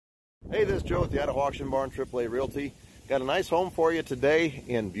Hey, this is Joe with the Idaho Auction Barn AAA Realty. Got a nice home for you today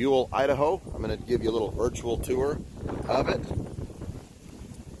in Buell, Idaho. I'm going to give you a little virtual tour of it.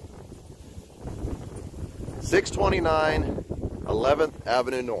 629 11th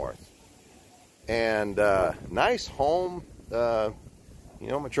Avenue North. And nice home, you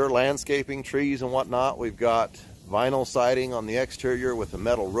know, mature landscaping, trees and whatnot. We've got vinyl siding on the exterior with a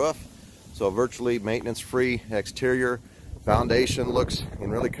metal roof. So virtually maintenance-free exterior. Foundation looks in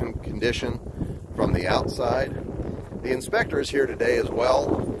really good condition from the outside. The inspector is here today as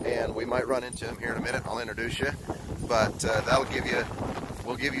well, and we might run into him here in a minute. I'll introduce you, but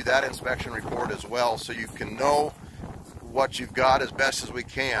we'll give you that inspection report as well, so you can know what you've got as best as we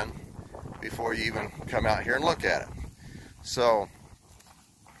can before you even come out here and look at it. So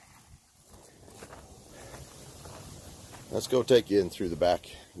let's go take you in through the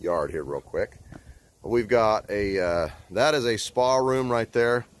backyard here real quick. We've got that is a spa room right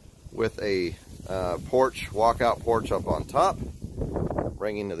there with a porch, walkout porch up on top,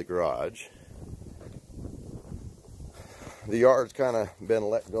 bringing to the garage. The yard's kind of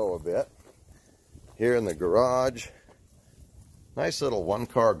been let go a bit. Here in the garage, nice little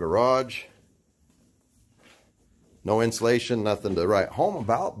one-car garage. No insulation, nothing to write home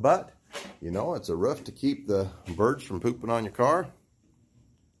about, but you know, it's a roof to keep the birds from pooping on your car.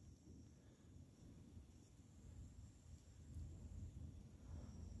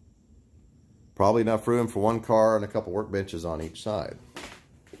 Probably enough room for one car and a couple workbenches on each side.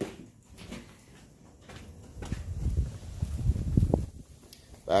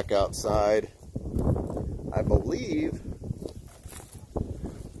 Back outside, I believe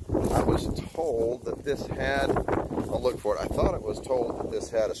I was told that this had, I'll look for it, I thought it was told that this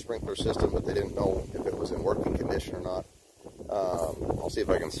had a sprinkler system, but they didn't know if it was in working condition or not. I'll see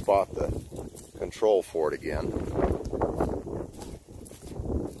if I can spot the control for it again.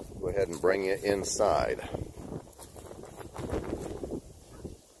 Go ahead and bring it inside.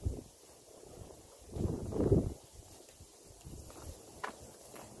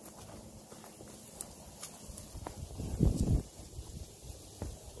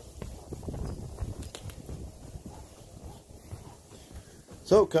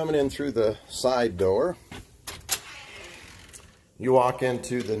 So coming in through the side door, you walk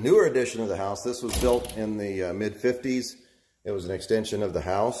into the newer edition of the house. This was built in the mid-50s. It was an extension of the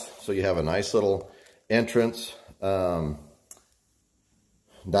house, so you have a nice little entrance, dining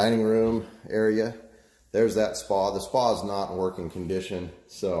room area. There's that spa. The spa is not in working condition,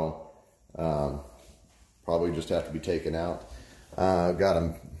 so probably just have to be taken out. Got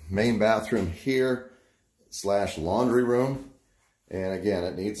a main bathroom here / laundry room, and again,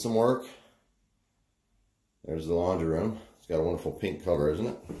 it needs some work. There's the laundry room. It's got a wonderful pink color, isn't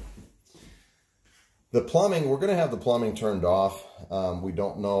it? The plumbing, we're going to have the plumbing turned off. We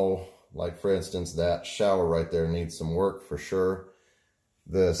don't know, like for instance, that shower right there needs some work for sure.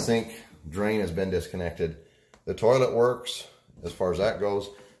 The sink drain has been disconnected. The toilet works as far as that goes,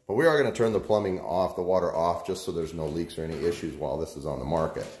 but we are going to turn the plumbing off, the water off, just so there's no leaks or any issues while this is on the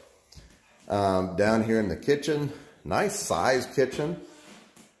market. Down here in the kitchen, nice size kitchen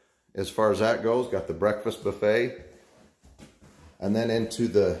as far as that goes. Got the breakfast buffet. And then into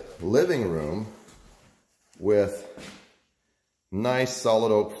the living room, with nice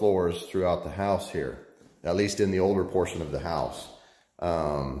solid oak floors throughout the house here, at least in the older portion of the house.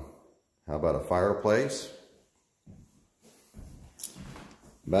 How about a fireplace?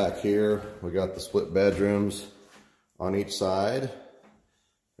 Back here, we got the split bedrooms on each side.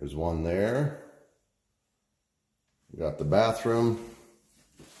 There's one there. We got the bathroom.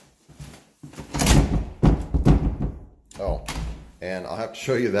 Oh, and I'll have to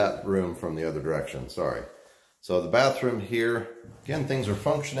show you that room from the other direction, sorry. So the bathroom here, again, things are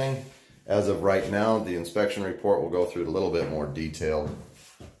functioning as of right now. The inspection report will go through it a little bit more detailed.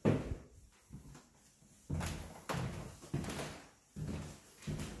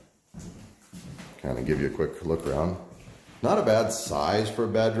 Kind of give you a quick look around. Not a bad size for a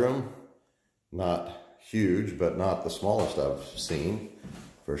bedroom. Not huge, but not the smallest I've seen,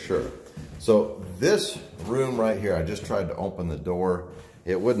 for sure. So this room right here, I just tried to open the door.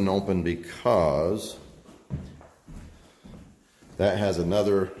 It wouldn't open because that has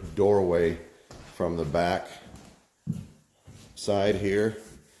another doorway from the back side here,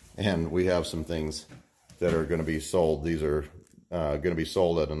 and we have some things that are going to be sold. These are going to be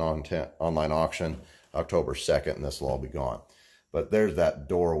sold at an online auction October 2nd, and this will all be gone. But there's that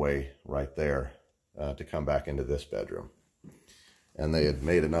doorway right there to come back into this bedroom. And they had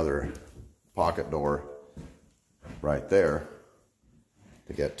made another pocket door right there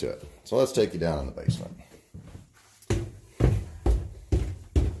to get to it. So let's take you down in the basement.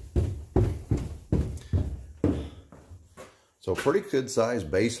 So pretty good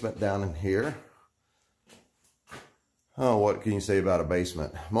sized basement down in here. Oh, what can you say about a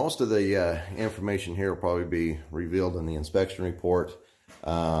basement? Most of the information here will probably be revealed in the inspection report.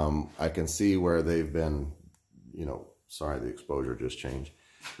 I can see where they've been, you know, sorry, the exposure just changed.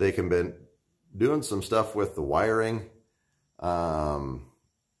 They can been doing some stuff with the wiring. Doesn't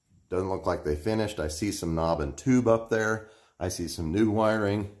look like they finished. I see some knob and tube up there. I see some new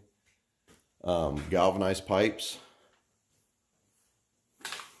wiring, galvanized pipes.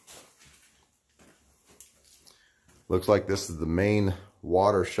 Looks like this is the main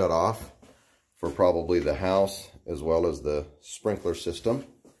water shutoff for probably the house as well as the sprinkler system.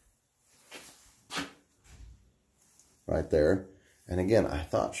 Right there. And again, I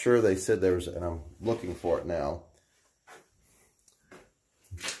thought sure they said there was, and I'm looking for it now.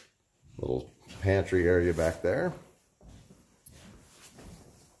 Little pantry area back there.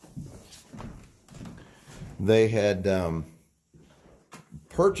 They had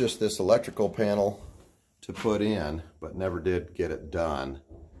purchased this electrical panel to put in, but never did get it done.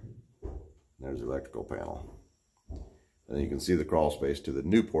 There's the electrical panel. And you can see the crawl space to the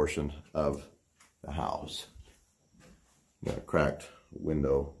new portion of the house. Got a cracked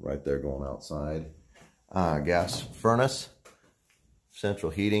window right there going outside. Gas furnace,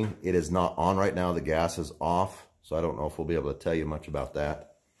 central heating. It is not on right now. The gas is off, so I don't know if we'll be able to tell you much about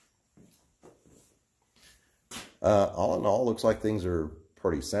that. All in all, looks like things are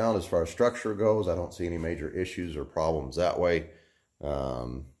pretty sound as far as structure goes. I don't see any major issues or problems that way.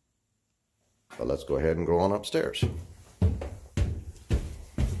 But let's go ahead and go on upstairs.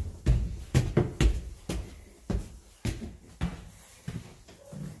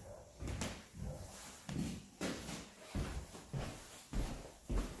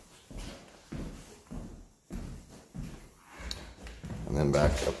 And then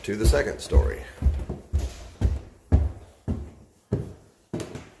back up to the second story.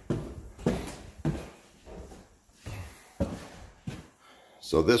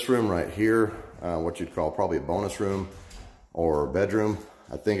 So this room right here, what you'd call probably a bonus room or bedroom.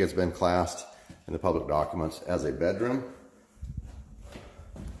 I think it's been classed in the public documents as a bedroom.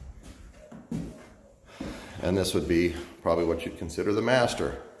 And this would be probably what you'd consider the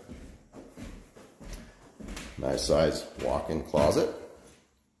master. Nice size walk-in closet.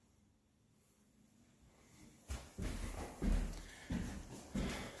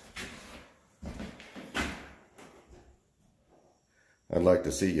 I'd like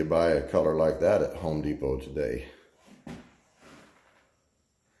to see you buy a color like that at Home Depot today.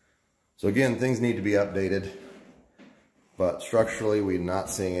 So again, things need to be updated, but structurally we're not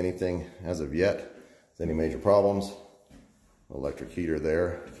seeing anything as of yet. Any major problems. Electric heater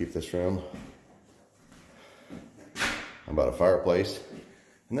there to keep this room. How about a fireplace?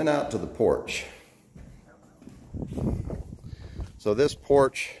 And then out to the porch. So this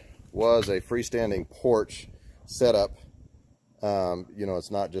porch was a freestanding porch setup. You know,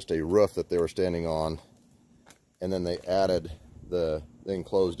 it's not just a roof that they were standing on, and then they added they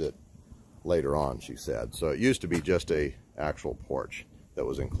enclosed it later on, she said. So it used to be just a actual porch that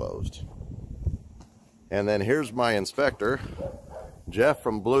was enclosed. And then here's my inspector, Jeff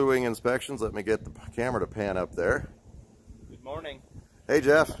from Blue Wing Inspections. Let me get the camera to pan up there. Good morning. Hey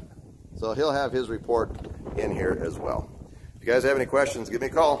Jeff. So he'll have his report in here as well. If you guys have any questions, give me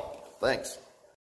a call. Thanks.